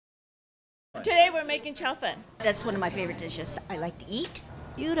Today we're making Chow Fun. That's one of my favorite dishes. I like to eat.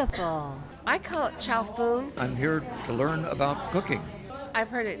 Beautiful. I call it Chow Fun. I'm here to learn about cooking. I've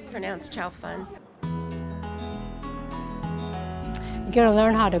heard it pronounced Chow Fun. You gotta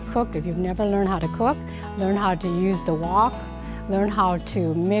learn how to cook. If you've never learned how to cook, learn how to use the wok, learn how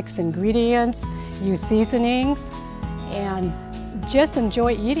to mix ingredients, use seasonings, and just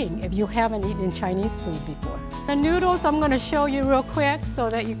enjoy eating if you haven't eaten Chinese food before. The noodles I'm going to show you real quick so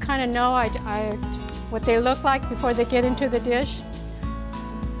that you kind of know what they look like before they get into the dish.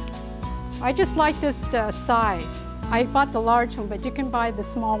 I just like this size. I bought the large one, but you can buy the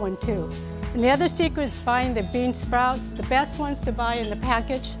small one too. And the other secret is buying the bean sprouts, the best ones to buy in the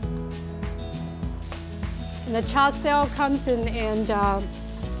package. And the chow cell comes in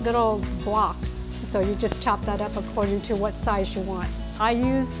little blocks, so you just chop that up according to what size you want. I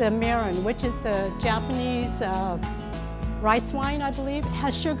use the mirin, which is the Japanese rice wine, I believe. It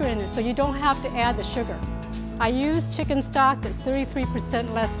has sugar in it, so you don't have to add the sugar. I use chicken stock that's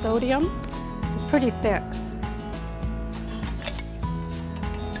 33% less sodium. It's pretty thick.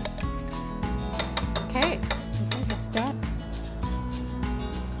 Okay, I think it's done.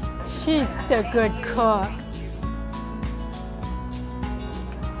 She's a good cook.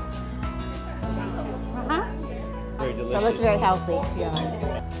 So it looks very healthy. Yeah.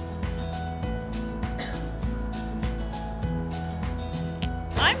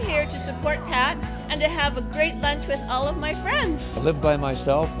 I'm here to support Pat and to have a great lunch with all of my friends. I live by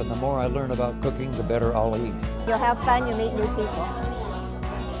myself, and the more I learn about cooking, the better I'll eat. You'll have fun, you'll meet new people.